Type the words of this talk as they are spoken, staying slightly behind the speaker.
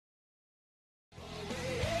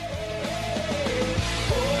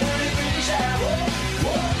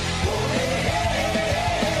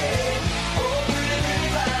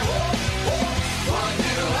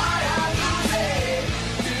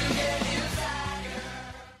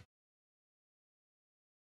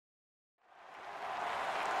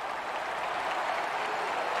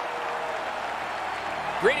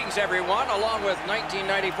Greetings, everyone. Along with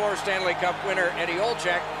 1994 Stanley Cup winner Eddie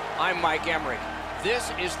Olczyk, I'm Mike Emrick.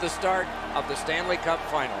 This is the start of the Stanley Cup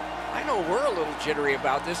final. I know we're a little jittery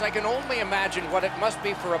about this. I can only imagine what it must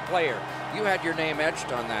be for a player. You had your name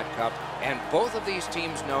etched on that cup, and both of these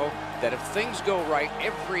teams know that if things go right,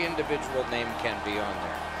 every individual name can be on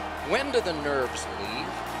there. When do the nerves leave?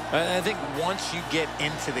 I think once you get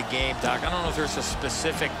into the game, Doc, I don't know if there's a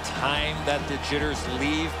specific time that the jitters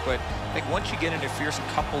leave, but I think once you get into your first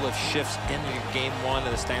couple of shifts into game one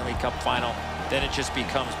of the Stanley Cup final, then it just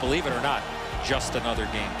becomes, believe it or not, just another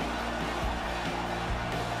game.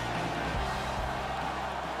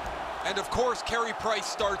 And of course, Carey Price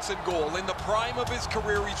starts in goal. In the prime of his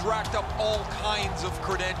career, he's racked up all kinds of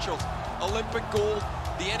credentials. Olympic gold,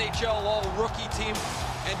 the NHL all-rookie team,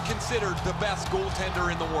 and considered the best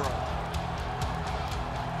goaltender in the world.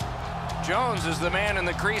 Jones is the man in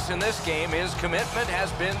the crease in this game. His commitment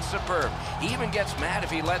has been superb. He even gets mad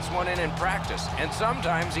if he lets one in practice, and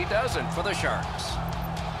sometimes he doesn't for the Sharks.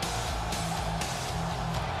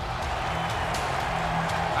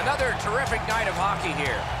 Another terrific night of hockey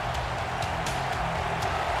here.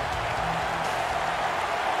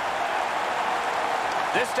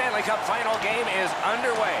 This Stanley Cup final game is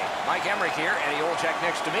underway. Mike Emrick here, Eddie Olczyk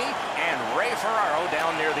next to me, and Ray Ferraro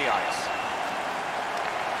down near the ice.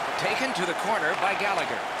 Taken to the corner by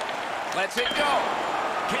Gallagher. Lets it go.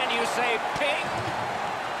 Can you say ping?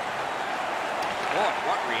 Boy,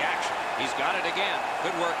 what reaction. He's got it again.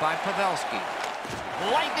 Good work by Pavelski.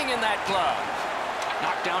 Lightning in that glove.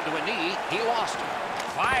 Knocked down to a knee. He lost it.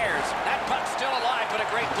 Fires. That puck's still alive, but a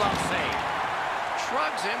great glove save.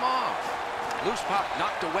 Shrugs him off. Loose puck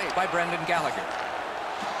knocked away by Brendan Gallagher.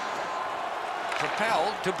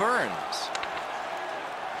 Propelled to Burns.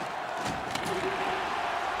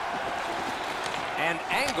 And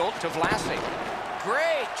angled to Vlasic.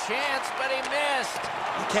 Great chance, but he missed.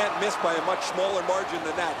 He can't miss by a much smaller margin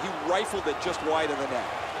than that. He rifled it just wide of the net.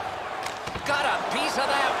 Got a piece of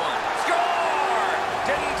that one.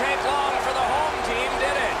 Score! Didn't take long for the home team,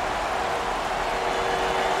 did it?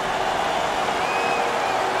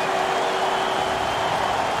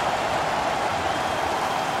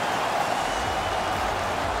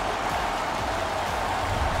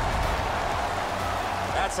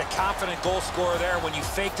 That's a confident goal scorer there when you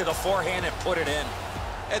fake to the forehand and put it in.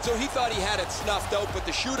 And so he thought he had it snuffed out, but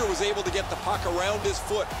the shooter was able to get the puck around his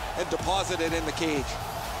foot and deposit it in the cage.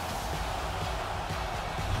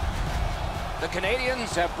 The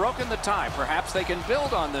Canadiens have broken the tie. Perhaps they can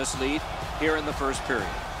build on this lead here in the first period.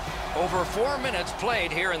 Over 4 minutes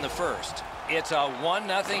played here in the first. It's a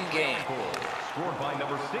 1-0 game. Scored by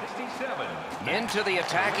number 67. Into the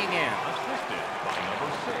attacking end. Assisted by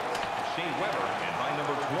number 6, Shea Weber, and by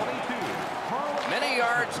number 22, Many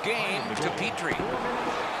yards gained to Petrie. 4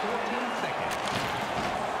 minutes, 14 seconds.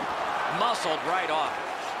 Muscled right off.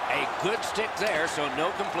 A good stick there, so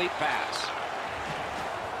no complete pass.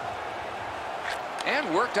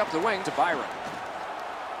 And worked up the wing to Byron.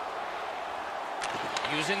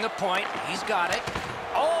 Using the point, he's got it.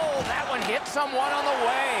 Oh, that one hit someone on the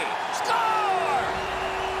way. Score!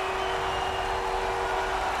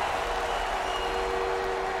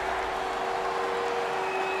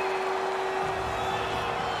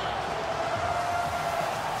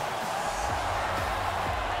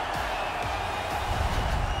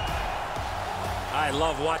 I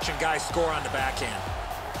love watching guys score on the backhand.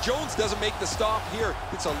 Jones doesn't make the stop here.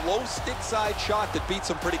 It's a low stick side shot that beats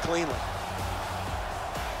him pretty cleanly.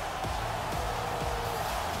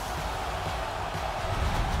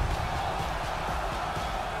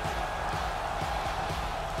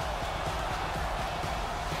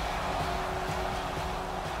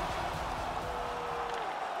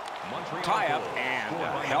 Tie-up and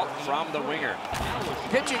help from the winger.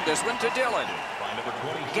 Pitching this one to Dillon.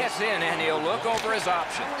 Gets in and he'll look over his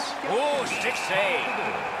options. Oh, stick save.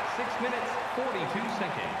 6 minutes, 42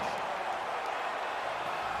 seconds.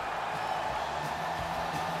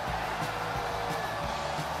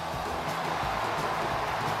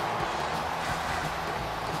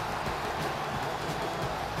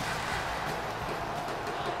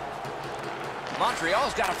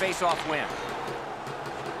 Montreal's got a face-off win.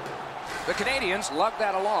 The Canadiens lug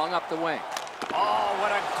that along up the wing. Oh,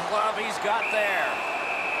 what a glove he's got there.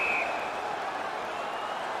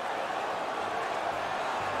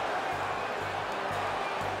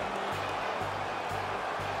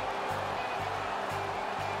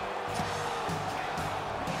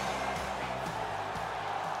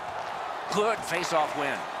 Good face-off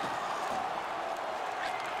win.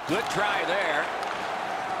 Good try there.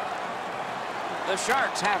 The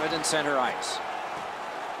Sharks have it in center ice.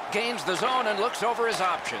 Gains the zone and looks over his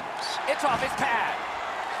options. It's off his pad.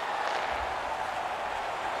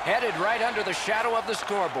 Headed right under the shadow of the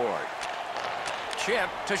scoreboard. Chip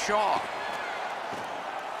to Shaw.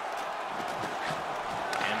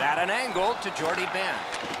 And at an angle to Jordy Ben.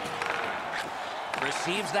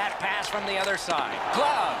 Receives that pass from the other side.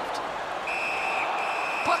 Gloved.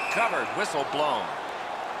 Puck covered. Whistle blown.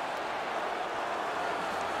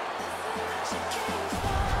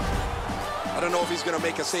 I don't know if he's going to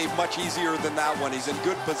make a save much easier than that one. He's in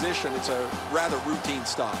good position. It's a rather routine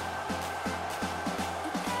stop.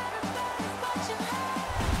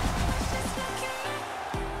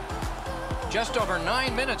 Just over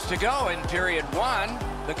 9 minutes to go in period 1.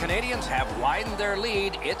 The Canadiens have widened their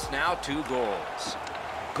lead. It's now 2 goals.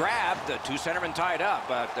 Grabbed, the 2 centermen tied up,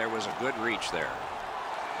 but there was a good reach there.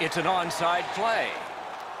 It's an onside play.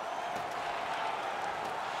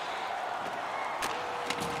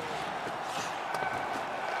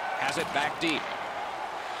 Has it back deep.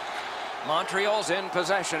 Montreal's in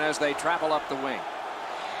possession as they travel up the wing.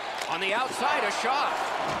 On the outside, a shot.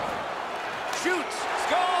 Shoots.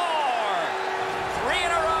 Score! 3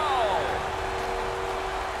 in a row.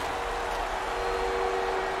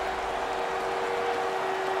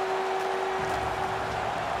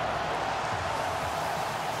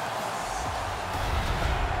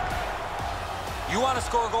 You want to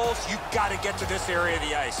score goals, you got to get to this area of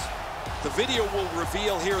the ice. The video will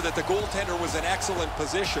reveal here that the goaltender was in excellent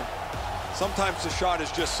position. Sometimes the shot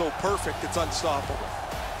is just so perfect, it's unstoppable.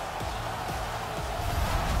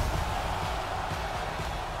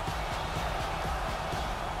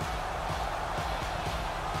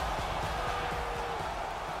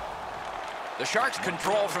 The Sharks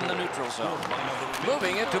control from the neutral zone.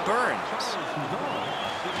 Moving it to Burns.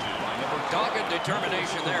 Dogged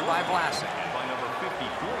determination there by Vlasic.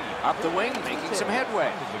 Up the wing, making some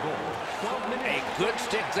headway. A good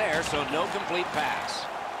stick there, so no complete pass.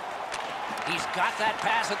 He's got that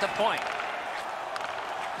pass at the point.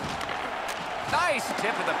 Nice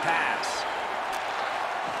tip of the pass.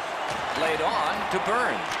 Laid on to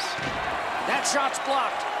Burns. That shot's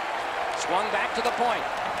blocked. Swung back to the point.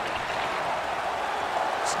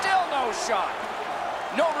 Still no shot.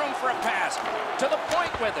 No room for a pass. To the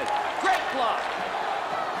point with it. Great block.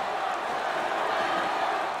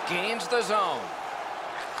 Gains the zone.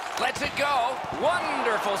 Lets it go.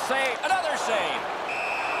 Wonderful save. Another save.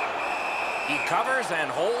 He covers and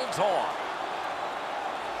holds on.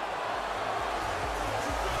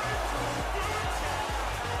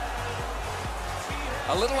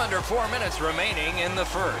 A little under 4 minutes remaining in the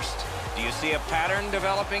first. Do you see a pattern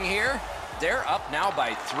developing here? They're up now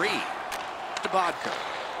by 3. To Bodker.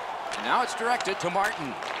 Now it's directed to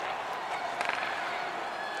Martin.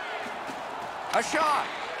 A shot.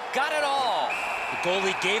 Got it all. The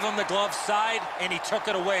goalie gave him the glove side, and he took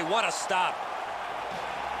it away. What a stop.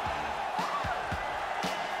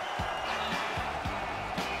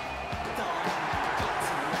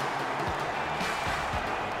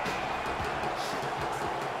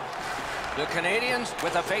 The Canadiens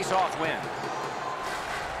with a face-off win.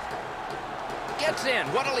 Gets in.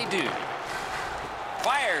 What'll he do?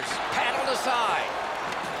 Fires. Paddled aside.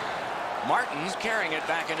 Martin's carrying it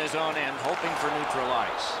back in his own end, hoping for neutral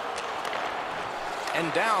ice.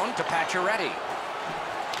 And down to Pacioretty.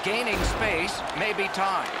 Gaining space, maybe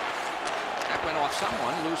time. That went off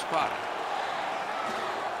someone, loose puck.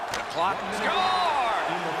 The clock. Score!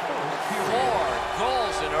 4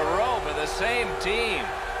 goals in a row for the same team.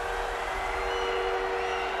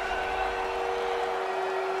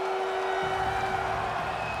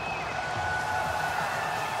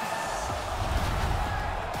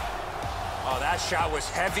 That shot was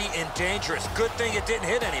heavy and dangerous. Good thing it didn't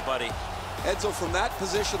hit anybody. Edzo, from that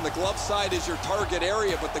position, the glove side is your target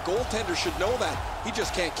area, but the goaltender should know that. He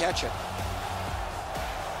just can't catch it.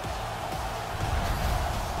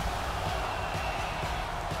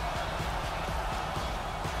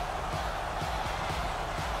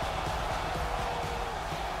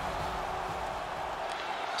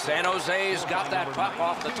 San Jose's got that puck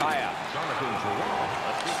off the tie-up.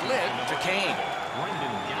 Slid to Kane.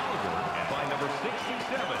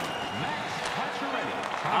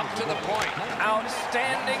 Up to the point.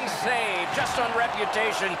 Outstanding save. Just on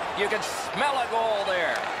reputation, you can smell a goal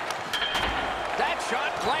there. That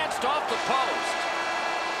shot glanced off the post.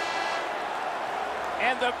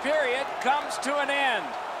 And the period comes to an end.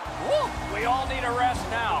 Woo! We all need a rest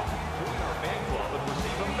now. Join our fan club and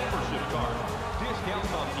receive a membership card,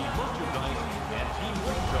 discounts on team merchandise and team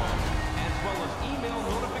ringtones, as well as email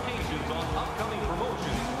notifications on upcoming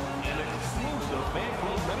promotions and exclusive fan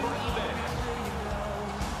club member events.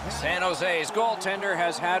 San Jose's goaltender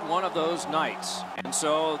has had one of those nights. And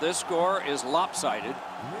so this score is lopsided.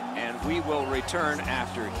 And we will return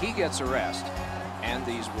after he gets a rest and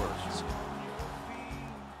these words.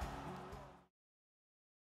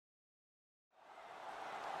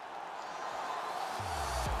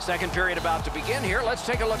 Second period about to begin here. Let's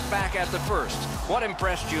take a look back at the first. What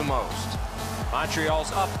impressed you most?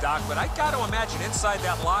 Montreal's up, Doc, but I got to imagine inside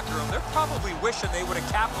that locker room, they're probably wishing they would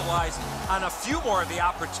have capitalized on a few more of the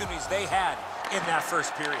opportunities they had in that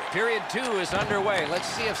first period. Period 2 is underway. Let's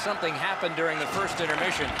see if something happened during the first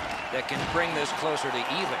intermission that can bring this closer to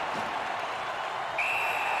even.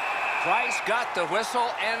 Price got the whistle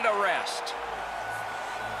and a rest.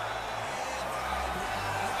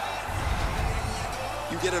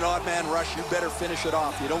 You get an odd man rush, you better finish it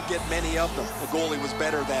off. You don't get many of them. The goalie was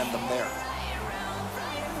better than them there.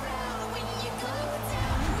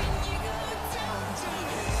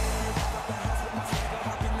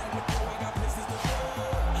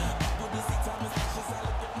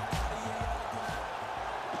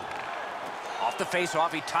 Off the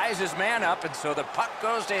face-off, he ties his man up, and so the puck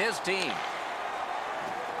goes to his team.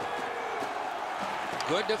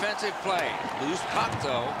 Good defensive play. Loose puck,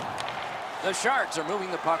 though. The Sharks are moving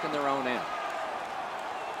the puck in their own end.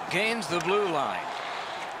 Gains the blue line.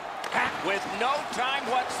 With no time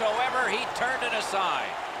whatsoever, he turned it aside.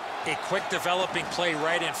 A quick developing play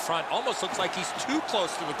right in front. Almost looks like he's too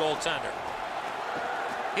close to the goaltender.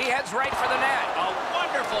 He heads right for the net. A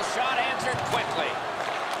wonderful shot answered quickly.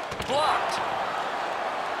 Blocked.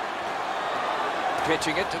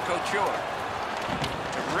 Pitching it to Couture.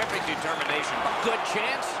 Terrific determination. A good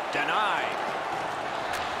chance. Denied.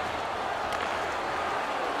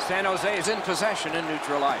 San Jose is in possession in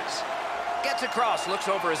neutral ice. Gets across, looks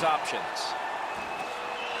over his options.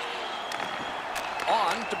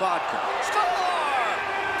 On to Bodker. Score!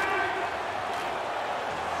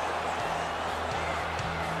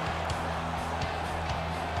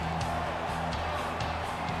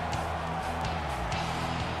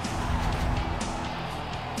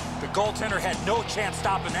 The goaltender had no chance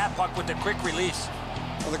stopping that puck with the quick release.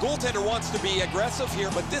 Well, the goaltender wants to be aggressive here,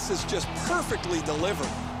 but this is just perfectly delivered.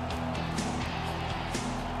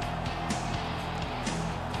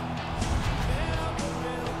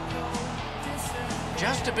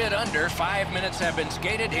 Just a bit under 5 minutes have been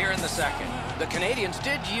skated here in the second. The Canadiens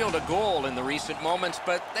did yield a goal in the recent moments,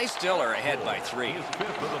 but they still are ahead by 3.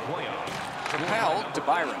 Propelled to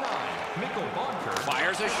Byron.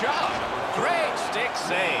 Fires a shot. Great stick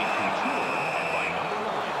save.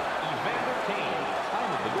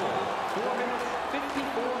 Time of the goal, 4 minutes,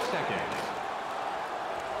 54 seconds.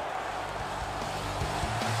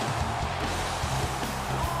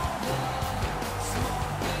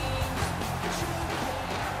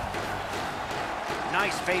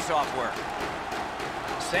 Nice face-off work.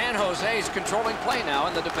 San Jose is controlling play now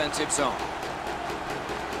in the defensive zone.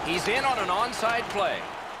 He's in on an onside play.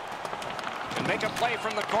 Can make a play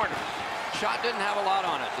from the corner. Shot didn't have a lot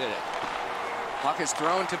on it, did it? Puck is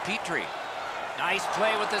thrown to Petrie. Nice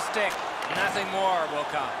play with the stick. Nothing more will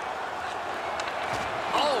come.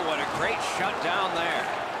 Oh, what a great shutdown there.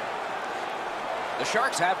 The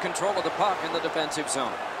Sharks have control of the puck in the defensive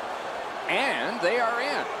zone. And they are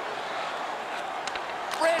in.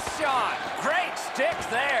 Wrist shot. Great stick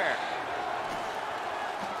there.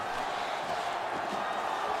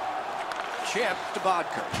 Chip to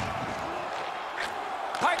Bodker.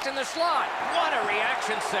 Parked in the slot. What a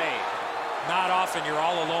reaction save. Not often you're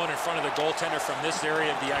all alone in front of the goaltender from this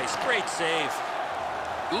area of the ice. Great save.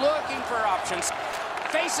 Looking for options.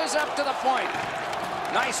 Faces up to the point.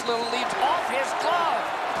 Nice little leap off his glove.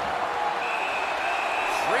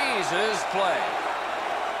 Freezes play.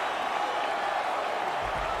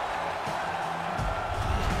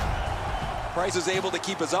 Price is able to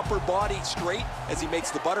keep his upper body straight as he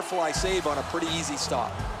makes the butterfly save on a pretty easy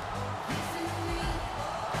stop.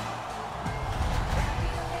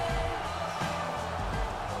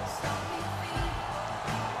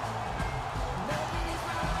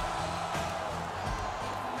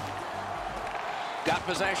 Got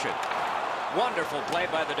possession. Wonderful play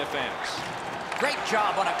by the defense. Great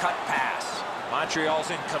job on a cut pass. Montreal's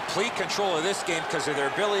in complete control of this game because of their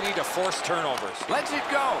ability to force turnovers. Lets it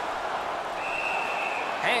go.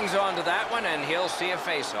 Hangs on to that one, and he'll see a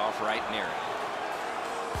face-off right near it.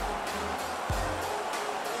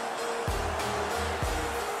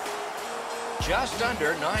 Just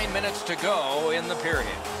under 9 minutes to go in the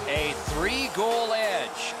period. A 3-goal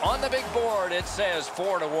edge. On the big board, it says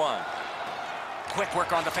 4-1. Quick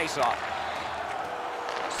work on the face-off.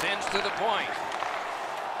 Sends to the point.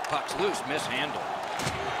 Puck's loose, mishandled.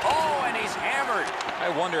 Oh, and he's hammered.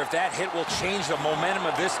 I wonder if that hit will change the momentum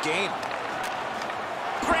of this game.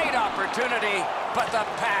 Great opportunity, but the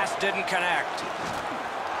pass didn't connect.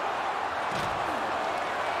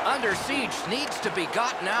 under siege, needs to be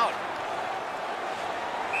gotten out.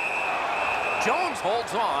 Jones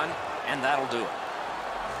holds on, and that'll do it.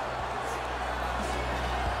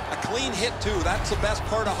 A clean hit, too. That's the best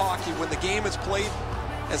part of hockey, when the game is played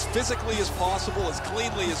as physically as possible, as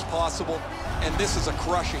cleanly as possible, and this is a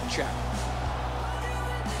crushing check.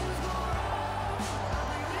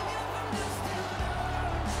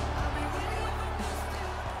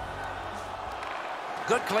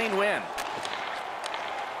 Good clean win.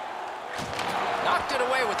 Knocked it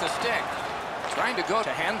away with the stick. Trying to go to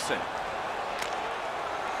Hansen.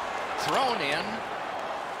 Thrown in.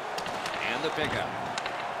 And the pickup.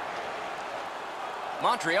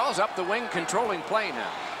 Montreal's up the wing, controlling play now.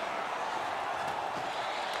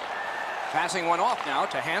 Passing one off now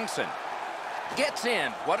to Hansen. Gets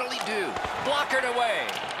in. What'll he do? Blockered away.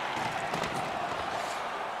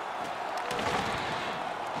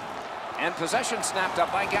 And possession snapped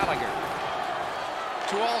up by Gallagher.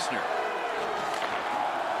 To Alsner.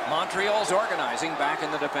 Montreal's organizing back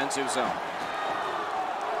in the defensive zone.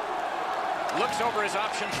 Looks over his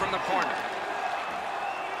options from the corner.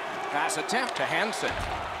 Pass attempt to Hansen.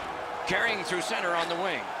 Carrying through center on the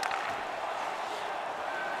wing.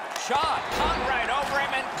 Shot. Hung right over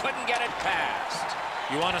him and couldn't get it past.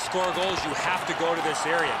 You want to score goals, you have to go to this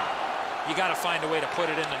area. You got to find a way to put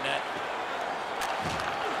it in the net.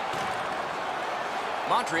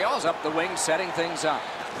 Montreal's up the wing, setting things up.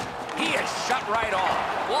 He is shut right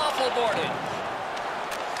off. Waffle boarded.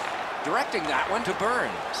 Directing that one to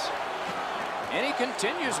Burns. And he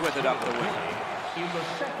continues with it up the wing. In the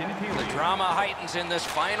second period. The drama heightens in this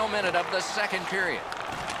final minute of the second period.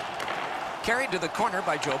 Carried to the corner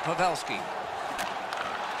by Joe Pavelski.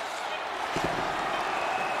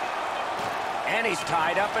 And he's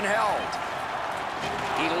tied up and held.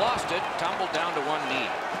 He lost it, tumbled down to one knee.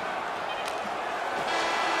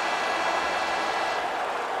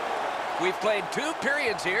 We've played 2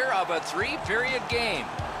 periods here of a 3-period game.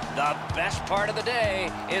 The best part of the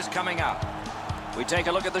day is coming up. We take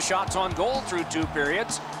a look at the shots on goal through 2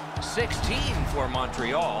 periods. 16 for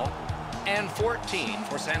Montreal and 14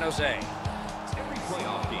 for San Jose. Every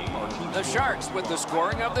playoff game, our teams The Sharks, with the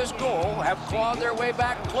scoring of this goal, have clawed their way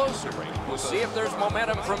back closer. We'll see if there's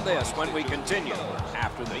momentum from this when we continue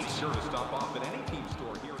after make this. sure to stop off at any team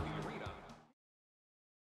store here at the arena.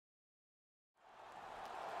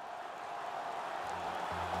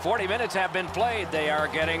 40 minutes have been played. They are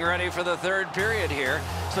getting ready for the 3rd period here.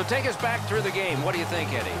 So take us back through the game. What do you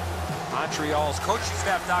think, Eddie? Montreal's coaching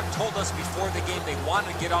staff, Doc, told us before the game they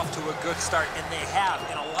wanted to get off to a good start, and they have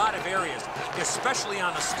in a lot of areas, especially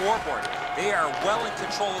on the scoreboard. They are well in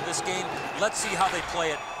control of this game. Let's see how they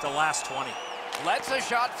play it the last 20. Lets a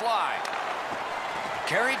shot fly.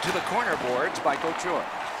 Carried to the corner boards by Couture.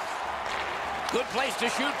 Good place to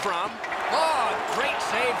shoot from. Oh, great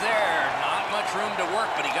save there. Not much room to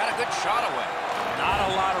work, but he got a good shot away. Not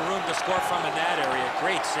a lot of room to score from in that area.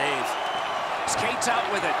 Great save. Skates out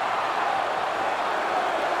with it.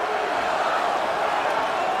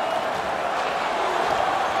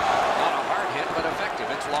 Not a hard hit, but effective.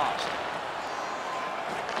 It's lost.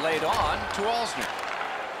 Laid on to Alsner.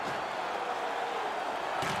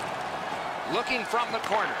 Looking from the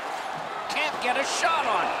corner. Can't get a shot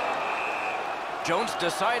on it. Jones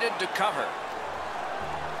decided to cover.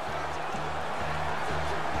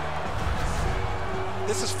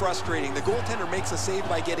 This is frustrating. The goaltender makes a save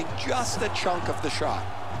by getting just a chunk of the shot.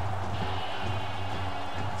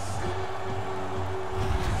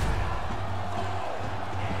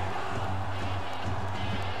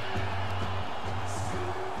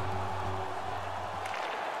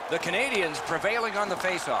 The Canadiens prevailing on the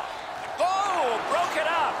faceoff. Oh, broke it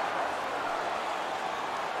up.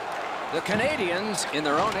 The Canadiens in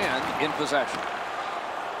their own end in possession.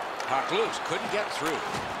 Puck loose, couldn't get through.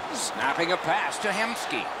 Snapping a pass to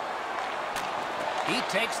Hemsky. He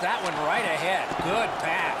takes that one right ahead. Good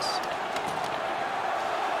pass.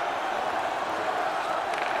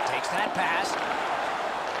 Takes that pass.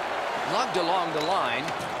 Lugged along the line.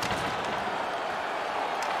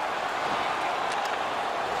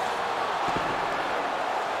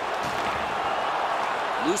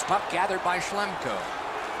 Loose puck gathered by Schlemko.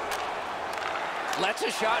 Lets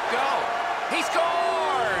a shot go. He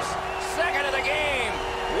scores! Second of the game.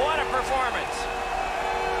 What a performance.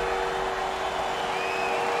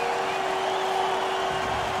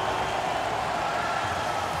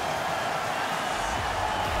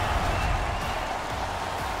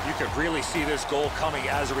 You could really see this goal coming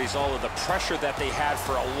as a result of the pressure that they had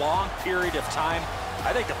for a long period of time.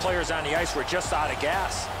 I think the players on the ice were just out of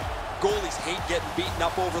gas. Goalies hate getting beaten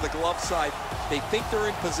up over the glove side. They think they're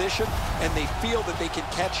in position, and they feel that they can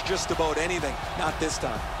catch just about anything. Not this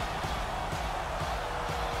time.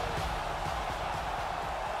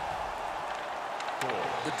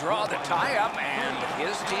 The draw, the tie-up, and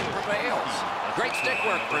his team prevails. Great stick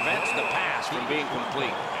work prevents the pass from being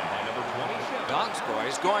complete. Donskoy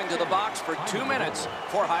is going to the box for 2 minutes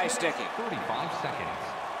for high sticking. 35 seconds.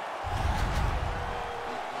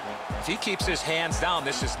 If he keeps his hands down,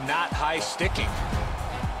 this is not high sticking.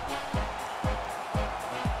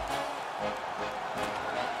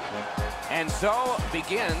 And so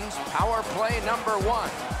begins power play number 1.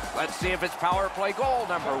 Let's see if it's power play goal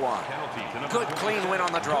number 1. Good clean win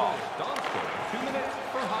on the draw. 2 minutes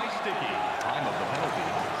for high sticking. Time of the penalty,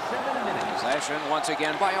 7 minutes. Possession once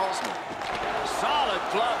again by Olsner. Solid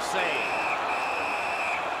glove save.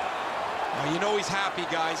 Well, you know he's happy,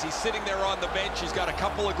 guys. He's sitting there on the bench. He's got a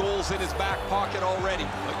couple of goals in his back pocket already.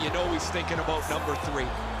 But you know he's thinking about number 3.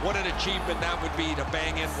 What an achievement that would be to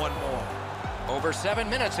bang in one more. Over 7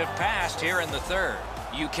 minutes have passed here in the third.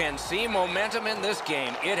 You can see momentum in this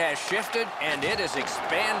game. It has shifted, and it is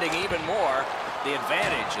expanding even more. The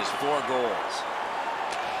advantage is 4 goals.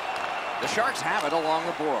 The Sharks have it along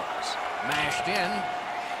the boards. Mashed in.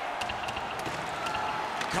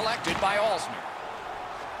 Collected by Olsner.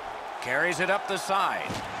 Carries it up the side.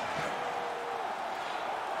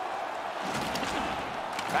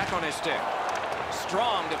 Back on his stick.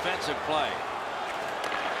 Strong defensive play.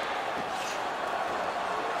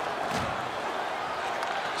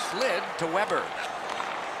 Slid to Weber.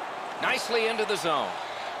 Nicely into the zone.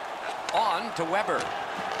 On to Weber.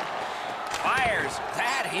 Fires.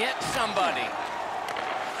 That hit somebody.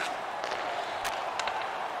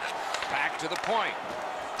 Back to the point.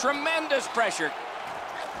 Tremendous pressure.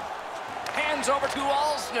 Hands over to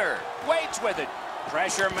Olsner. Waits with it.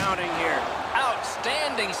 Pressure mounting here.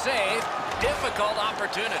 Outstanding save. Difficult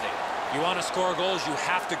opportunity. You want to score goals, you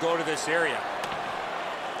have to go to this area.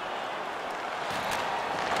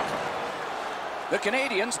 The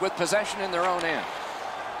Canadiens with possession in their own end.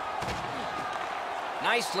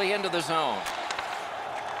 Nicely into the zone.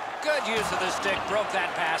 Good use of the stick. Broke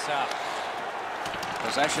that pass up.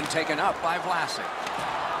 Possession taken up by Vlasic.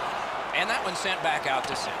 And that one sent back out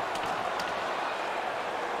to center.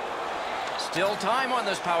 Still time on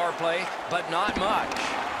this power play, but not much.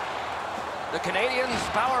 The Canadiens'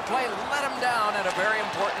 power play let them down at a very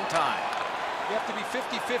important time. You have to be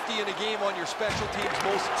 50-50 in a game on your special teams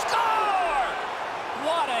most. Score!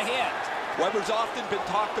 What a hit! Weber's often been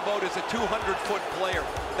talked about as a 200-foot player.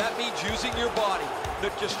 That means using your body,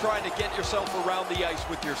 not just trying to get yourself around the ice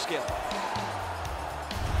with your skill.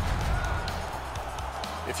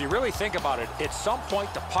 If you really think about it, at some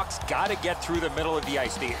point the puck's got to get through the middle of the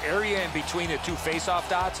ice, the area in between the 2 face-off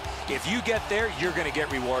dots. If you get there, you're going to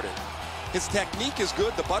get rewarded. His technique is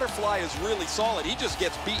good. The butterfly is really solid. He just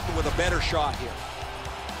gets beaten with a better shot here.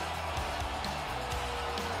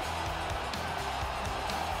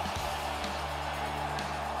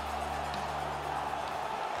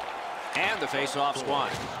 And the face-off's won.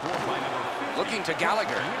 Looking to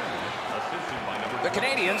Gallagher. The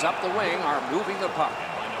Canadiens up the wing are moving the puck.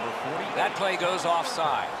 That play goes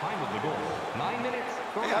offside. Time of the goal, 9 minutes.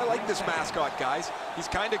 Hey, I like this mascot, guys. He's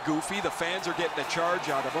kind of goofy. The fans are getting a charge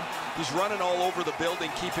out of him. He's running all over the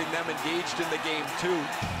building, keeping them engaged in the game, too.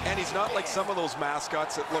 And he's not like some of those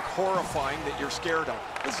mascots that look horrifying that you're scared of.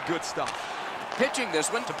 This is good stuff. Pitching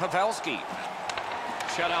this one to Pavelski.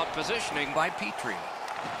 Shutout positioning by Petrie.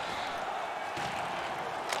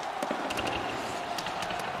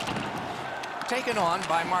 Taken on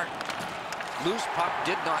by Martin. Loose puck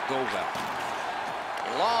did not go well.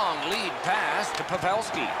 Long lead pass to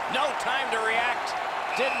Pavelski. No time to react.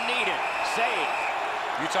 Didn't need it. Save.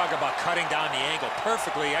 You talk about cutting down the angle.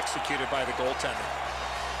 Perfectly executed by the goaltender.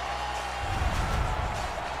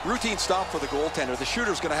 Routine stop for the goaltender. The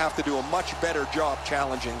shooter's going to have to do a much better job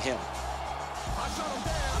challenging him.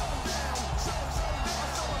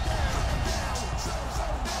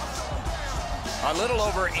 A little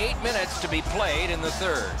over 8 minutes to be played in the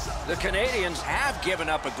third. The Canadiens have given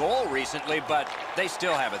up a goal recently, but they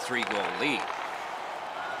still have a 3-goal lead.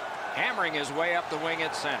 Hammering his way up the wing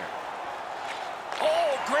at center.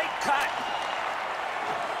 Oh, great cut!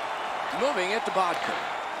 Moving it to Bodker.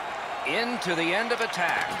 Into the end of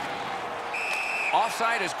attack.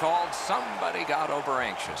 Offside is called. Somebody got over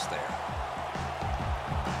anxious there.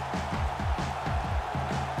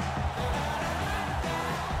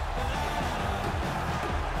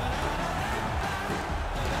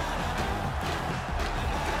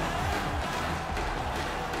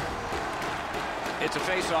 It's a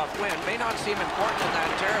face-off win. May not seem important in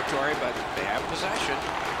that territory, but they have possession.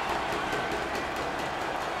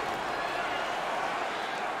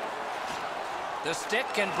 The stick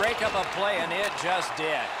can break up a play, and it just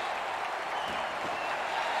did.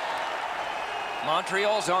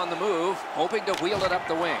 Montreal's on the move, hoping to wheel it up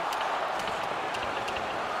the wing.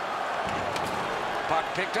 Puck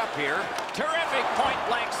picked up here. Terrific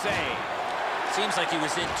point-blank save. Seems like he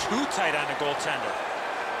was in too tight on the goaltender.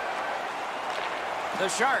 The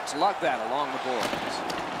Sharks lug that along the boards.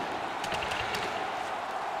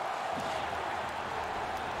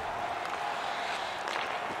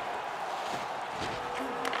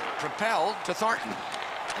 Propelled to Thornton.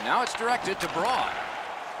 And now it's directed to Broad.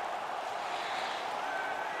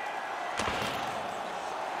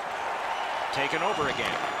 Taken over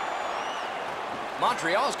again.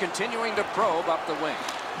 Montreal's continuing to probe up the wing.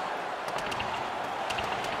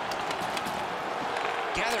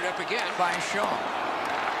 Gathered up again by Shaw.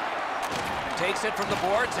 Takes it from the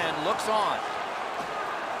boards and looks on.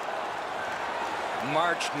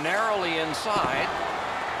 Marched narrowly inside.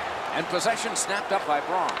 And possession snapped up by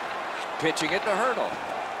Braun. Pitching it to Hurdle.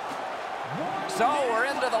 So we're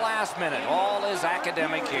into the last minute. All is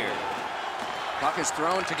academic here. Puck is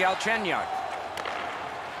thrown to Galchenyuk.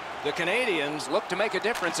 The Canadiens look to make a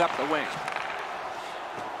difference up the wing.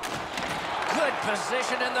 Good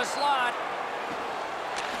position in the slot.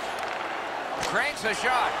 Cranks a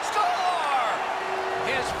shot. Score!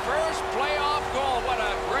 His first playoff goal. What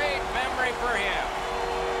a great memory for him.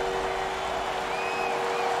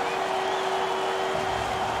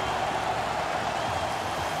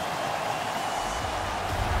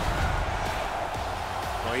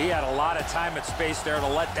 Well, he had a lot of time and space there to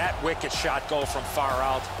let that wicked shot go from far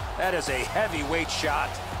out. That is a heavyweight shot.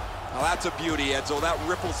 Now that's a beauty, Edzo. That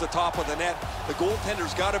ripples the top of the net. The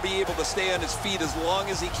goaltender's got to be able to stay on his feet as long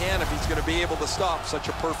as he can if he's going to be able to stop such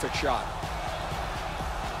a perfect shot.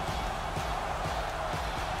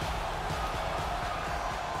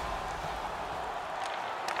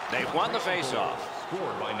 They've won the faceoff.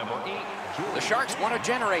 Scored by number 8. The Sharks want to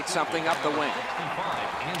generate something up the wing.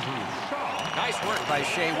 Nice work by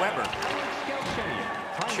Shea Weber.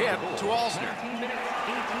 Chip to Alsner.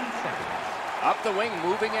 Up the wing,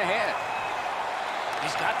 moving ahead.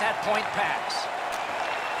 He's got that point pass.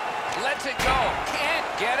 Lets it go. Can't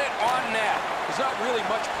get it on net. There's not really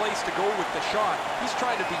much place to go with the shot. He's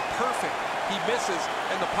trying to be perfect. He misses,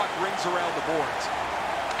 and the puck rings around the boards.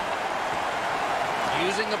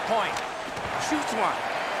 Using the point. Shoots one.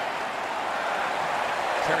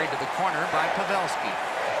 Carried to the corner by Pavelski.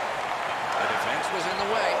 The defense was in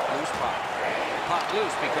the way. Loose puck. Puck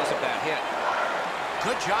loose because of that hit.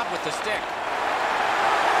 Good job with the stick.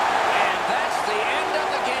 And that's the end of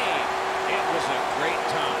the game. It was a great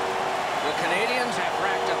time. The Canadiens have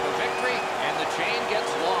racked up a victory, and the chain gets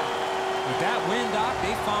long. With that win, Doc,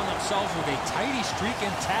 they found themselves with a tidy streak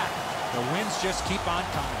intact. The wins just keep on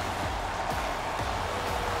coming.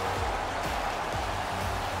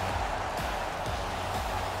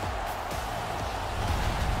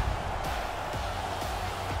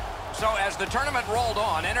 So as the tournament rolled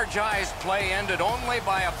on, energized play ended only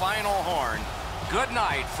by a final horn. Good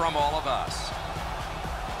night from all of us.